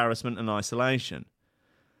further embarrassment and isolation.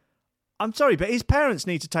 I'm sorry, but his parents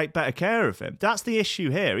need to take better care of him. That's the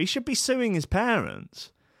issue here. He should be suing his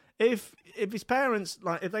parents. If his parents,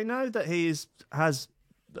 if they know that he has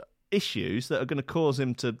issues that are going to cause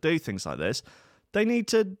him to do things like this, they need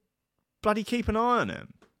to bloody keep an eye on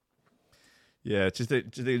him. Yeah, just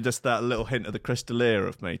that little hint of the Crystalia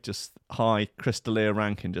of me, just high Crystalia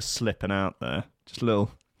ranking, just slipping out there. Just a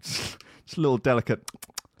little delicate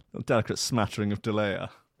smattering of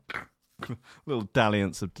Delia. Little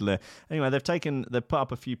dalliance of Delia. Anyway, they've put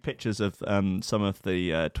up a few pictures of some of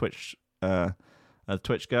the Twitch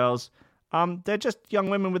girls. They're just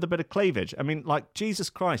young women with a bit of cleavage. I mean, like,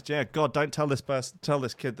 Jesus Christ, yeah, God, don't tell this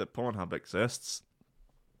kid that Pornhub exists.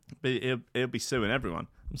 He'll be suing everyone.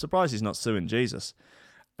 I'm surprised he's not suing Jesus.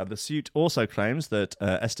 The suit also claims that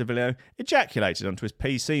Estevillo ejaculated onto his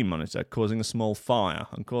PC monitor, causing a small fire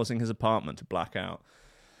and causing his apartment to black out.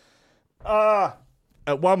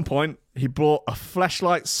 At one point, he bought a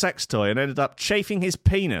fleshlight sex toy and ended up chafing his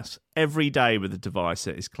penis every day with the device,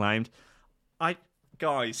 it is claimed.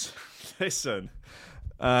 Guys, listen.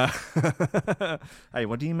 Hey,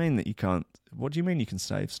 what do you mean that you can't... What do you mean you can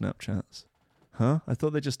save Snapchats? Huh? I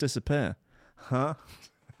thought they just disappear. Huh?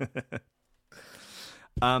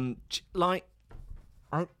 I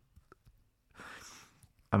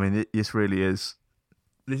mean, this really is...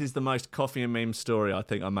 This is the most coffee and meme story I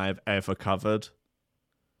think I may have ever covered.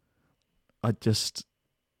 I just...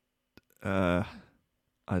 I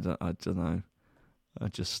don't know. I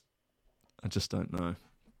just don't know.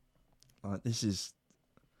 Like, this is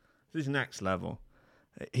next level.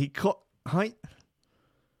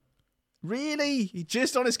 Really? He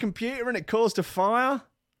jizzed on his computer and it caused a fire?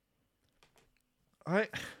 I'm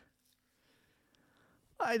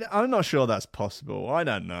not sure that's possible. I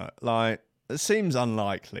don't know. Like, it seems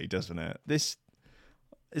unlikely, doesn't it? Is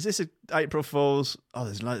this a April Fool's? Oh,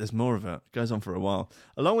 there's more of it. It goes on for a while.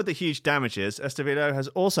 Along with the huge damages, Estevillo has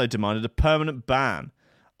also demanded a permanent ban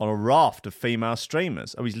on a raft of female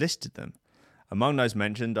streamers. Oh, he's listed them. Among those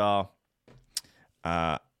mentioned are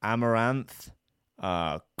Amaranth,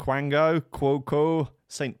 Quango, Quoco,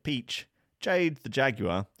 St. Peach, Jade the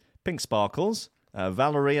Jaguar, Pink Sparkles,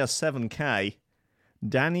 Valeria 7K,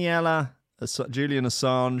 Daniela, Julian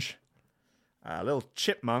Assange, Little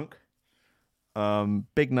Chipmunk,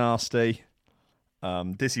 Big Nasty,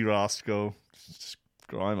 Dizzy Rascal,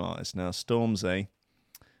 grime artist now, Stormzy,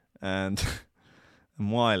 and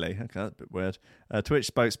Wiley. Okay, that's a bit weird. A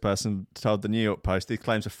Twitch spokesperson told the New York Post these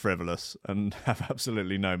claims are frivolous and have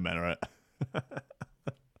absolutely no merit.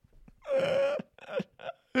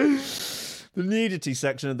 The nudity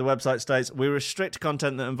section of the website states, we restrict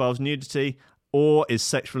content that involves nudity or is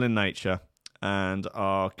sexual in nature and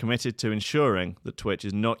are committed to ensuring that Twitch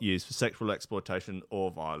is not used for sexual exploitation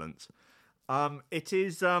or violence. It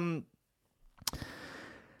is...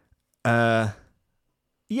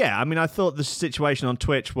 Yeah, I mean, I thought the situation on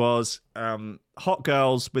Twitch was hot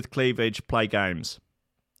girls with cleavage play games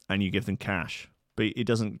and you give them cash. But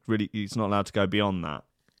he's not allowed to go beyond that.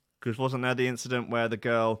 Because wasn't there the incident where the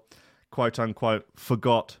girl, quote unquote,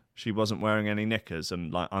 forgot she wasn't wearing any knickers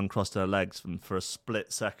and like uncrossed her legs for a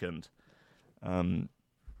split second? You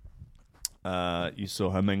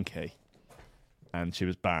saw her minky and she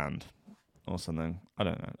was banned or something. I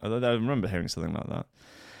don't know. I remember hearing something like that.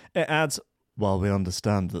 It adds, while we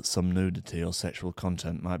understand that some nudity or sexual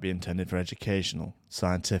content might be intended for educational,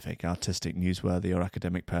 scientific, artistic, newsworthy or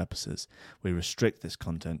academic purposes, we restrict this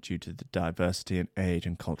content due to the diversity in age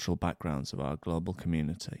and cultural backgrounds of our global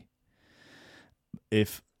community.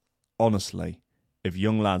 If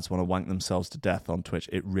young lads want to wank themselves to death on Twitch,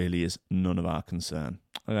 it really is none of our concern.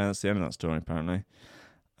 Okay, that's the end of that story, apparently.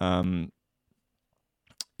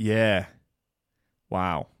 Yeah.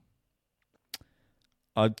 Wow.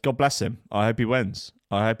 God bless him. I hope he wins.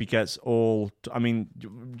 I hope he gets all... I mean, do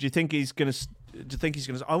you think he's going to...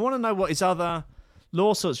 I want to know what his other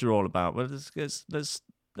lawsuits are all about. Well,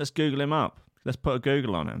 let's Google him up. Let's put a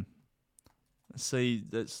Google on him. Let's see.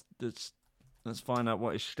 Let's find out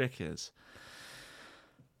what his shtick is.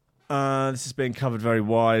 This is being covered very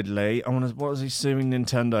widely. What was he suing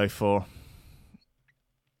Nintendo for?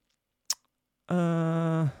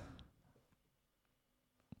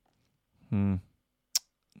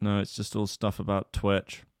 No, it's just all stuff about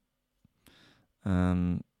Twitch.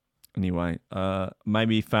 Anyway,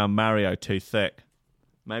 maybe he found Mario too thick.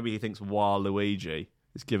 Maybe he thinks Waluigi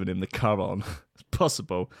is giving him the cut on. It's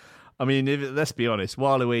possible. I mean, let's be honest,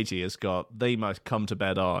 Waluigi has got the most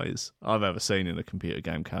come-to-bed eyes I've ever seen in a computer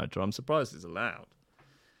game character. I'm surprised it's allowed.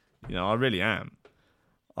 You know, I really am.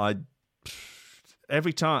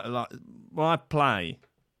 Every time, like, when I play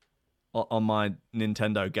on my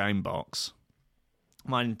Nintendo Game Box,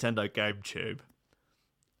 my Nintendo GameTube,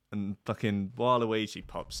 and fucking Waluigi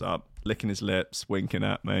pops up, licking his lips, winking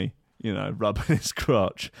at me, you know, rubbing his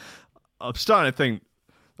crotch. I'm starting to think,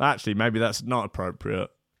 actually, maybe that's not appropriate,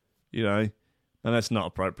 you know, and that's not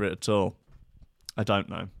appropriate at all. I don't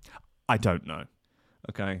know.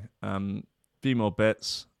 Okay, few more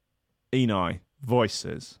bits. Enei,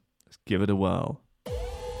 Voices. Let's give it a whirl.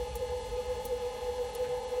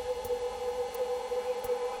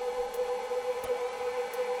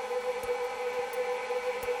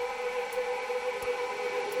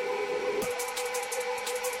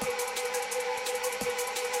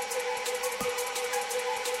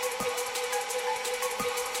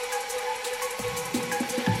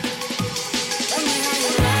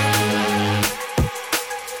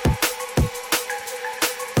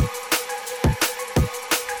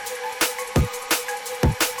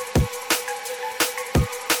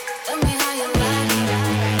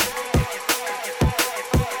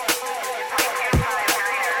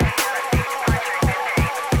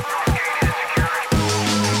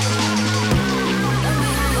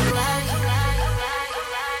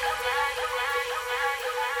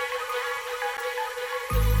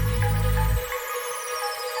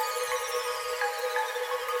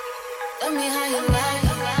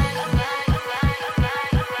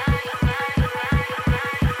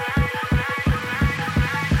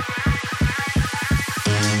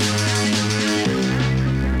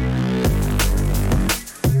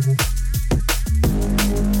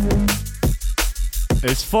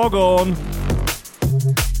 It's Foghorn.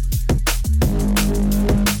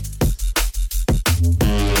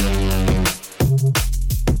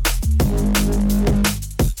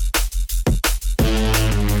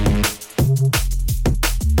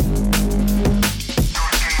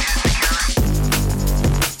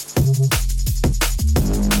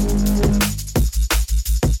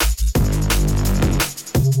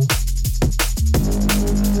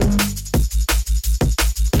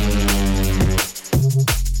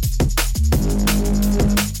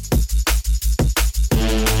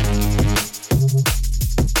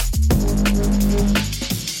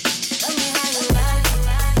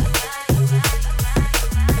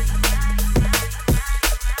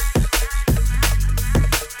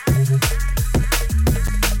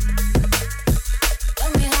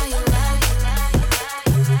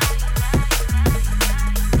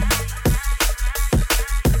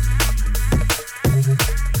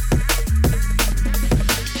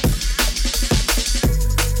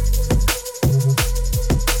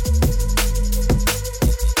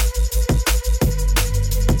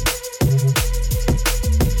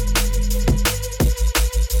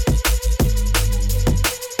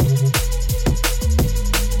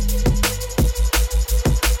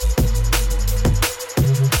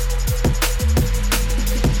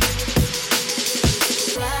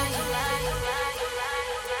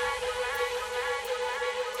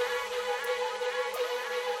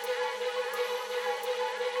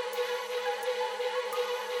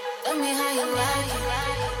 Tell me how you ride.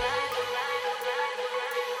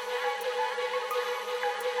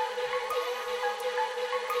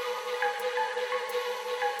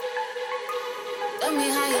 Tell me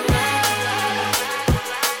how you ride.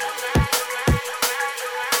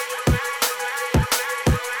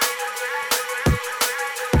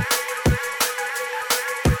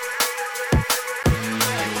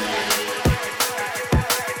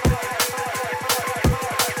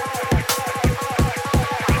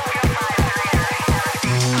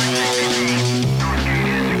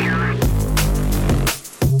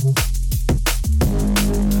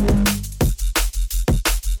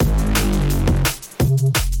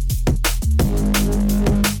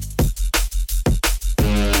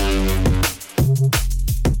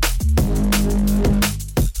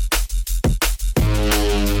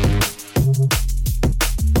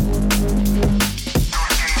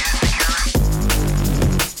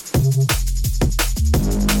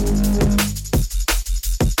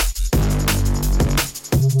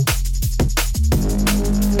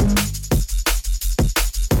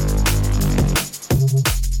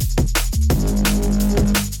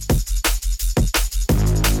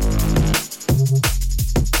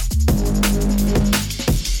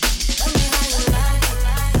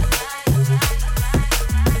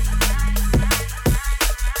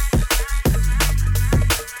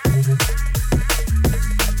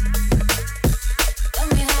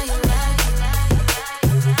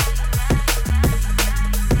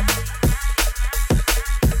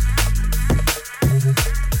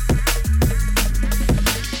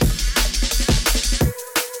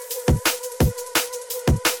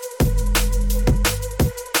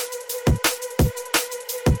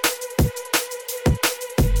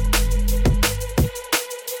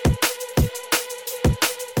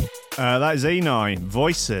 That is E9,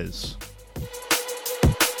 Voices.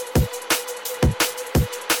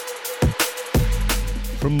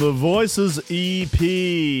 From the Voices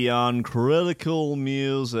EP on Critical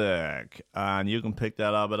Music. And you can pick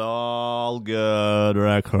that up at all good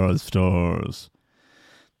record stores.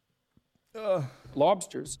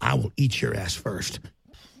 Lobsters. I will eat your ass first.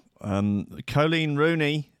 Colleen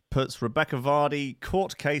Rooney puts Rebecca Vardy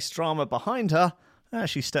court case drama behind her as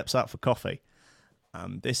she steps out for coffee.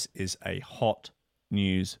 This is a hot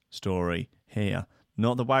news story here.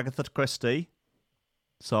 Not the Wagatha Christie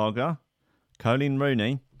saga. Colleen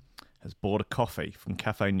Rooney has bought a coffee from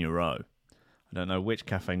Cafe Nero. I don't know which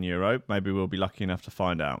Cafe Nero. Maybe we'll be lucky enough to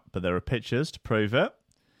find out. But there are pictures to prove it.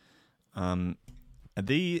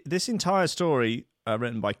 This entire story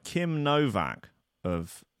written by Kim Novak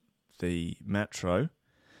of the Metro.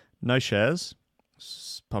 No shares.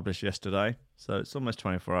 It's published yesterday, so it's almost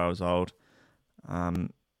 24 hours old.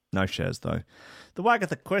 No shares, though. The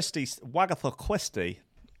Wagatha Christie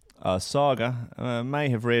saga may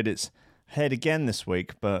have reared its head again this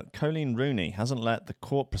week, but Colleen Rooney hasn't let the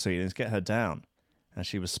court proceedings get her down, as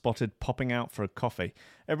she was spotted popping out for a coffee.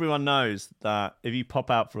 Everyone knows that if you pop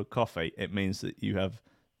out for a coffee, it means that you have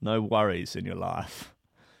no worries in your life.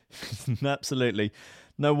 Absolutely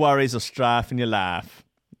no worries or strife in your life.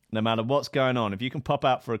 No matter what's going on, if you can pop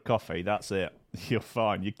out for a coffee, that's it. You're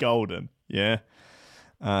fine. You're golden. Yeah.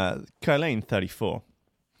 Colleen, 34,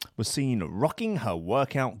 was seen rocking her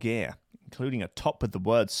workout gear, including a top with the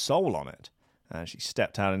word soul on it, as she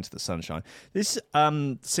stepped out into the sunshine. This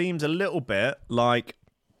seems a little bit like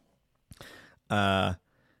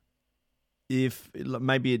if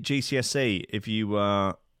maybe at GCSE, if you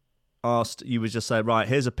were asked, you would just say, right,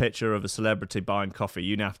 here's a picture of a celebrity buying coffee.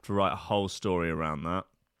 You'd have to write a whole story around that.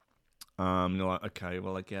 You're like, okay,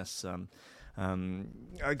 well, I guess...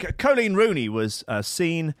 Colleen Rooney was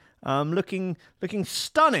seen looking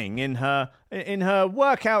stunning in her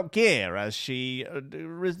workout gear as she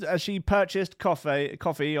purchased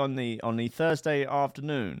coffee on the Thursday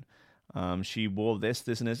afternoon. She wore this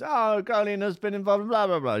and this. Oh, Colleen has been involved. Blah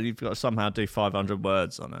blah blah. You've got to somehow do 500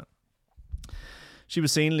 words on it. She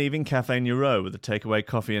was seen leaving Cafe Nero with a takeaway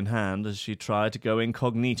coffee in hand as she tried to go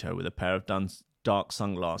incognito with a pair of dark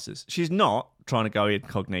sunglasses. She's not trying to go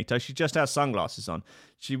incognito. She just has sunglasses on.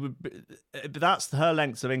 But that's her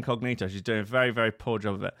lengths of incognito. She's doing a very, very poor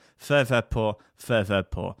job of it. Very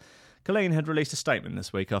poor. Colleen had released a statement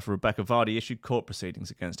this week after Rebecca Vardy issued court proceedings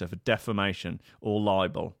against her for defamation or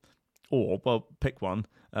libel. Or, well, pick one,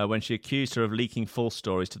 when she accused her of leaking false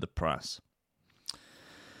stories to the press.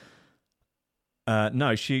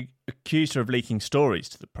 No, she accused her of leaking stories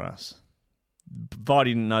to the press. Vardy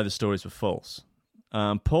didn't know the stories were false.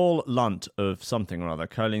 Paul Lunt of something or other,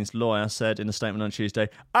 Colleen's lawyer, said in a statement on Tuesday,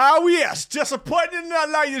 "Oh yes, disappointed in that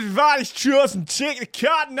lady's Vardy's chosen to take the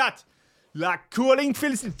card nut. Like, Coleen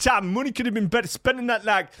feels the time. Money could have been better spending that,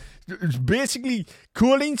 like, basically,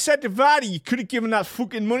 Coleen said to Vardy, you could have given that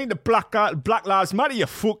fucking money to Black Lives Matter, you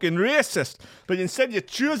fucking racist. But instead, you're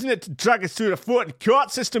choosing it to drag us through the fucking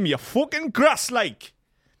court system, you fucking grass lake.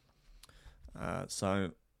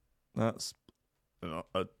 So, that's a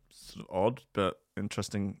sort of odd but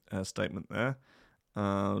interesting statement there.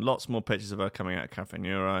 Lots more pictures of her coming out of Cafe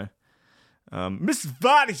Neuro. Mrs.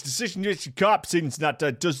 Vardy's decision to issue court proceedings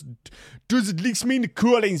does at least mean the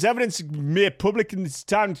Coleen's evidence made public in this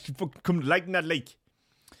town to come to light in that leak.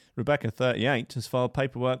 Rebecca, 38, has filed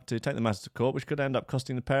paperwork to take the matter to court, which could end up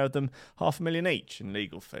costing the pair of them $500,000 each in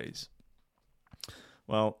legal fees.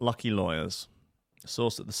 Well, lucky lawyers. The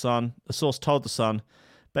source told The Sun,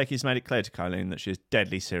 Becky's made it clear to Coleen that she is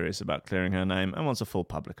deadly serious about clearing her name and wants a full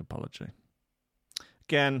public apology.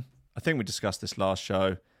 Again, I think we discussed this last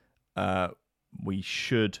show. We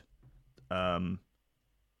should have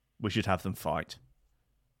them fight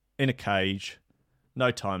in a cage,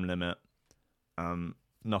 no time limit,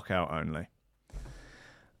 knockout only.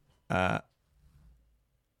 Okay.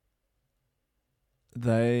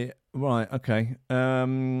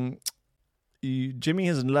 Jimmy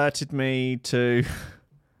has alerted me to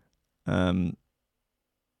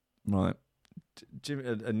Jimmy,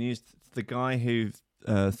 a news. The guy who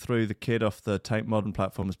threw the kid off the Tate Modern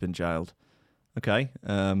platform has been jailed. Okay.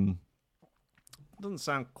 Doesn't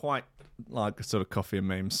sound quite like a sort of coffee and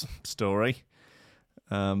memes story.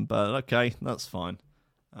 But okay, that's fine.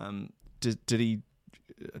 Did he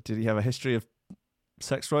have a history of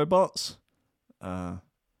sex robots?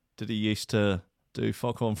 Did he used to do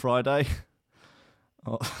Foghorn Friday?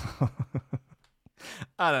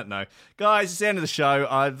 I don't know. Guys, it's the end of the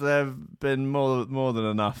show. There've been more than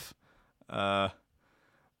enough. I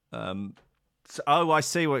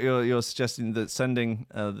see what you're suggesting, that sending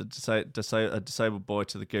a disabled boy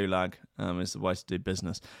to the gulag is the way to do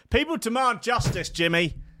business. People demand justice,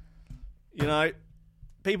 Jimmy. You know,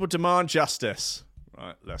 people demand justice.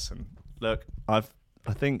 Right, listen. Look, I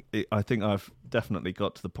think I've definitely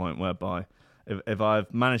got to the point whereby if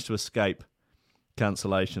I've managed to escape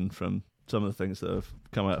cancellation from some of the things that have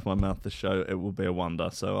come out of my mouth this show, it will be a wonder.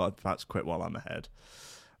 So I'd perhaps quit while I'm ahead.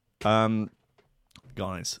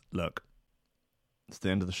 Guys, look, it's the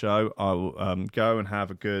end of the show. I will go and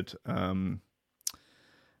have a good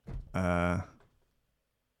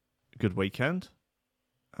weekend.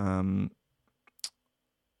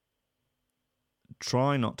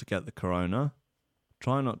 Try not to get the corona.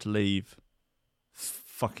 Try not to leave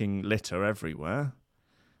fucking litter everywhere.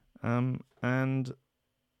 And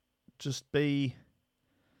just be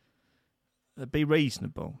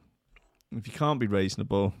reasonable. If you can't be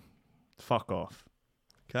reasonable, fuck off.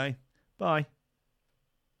 Okay? Bye.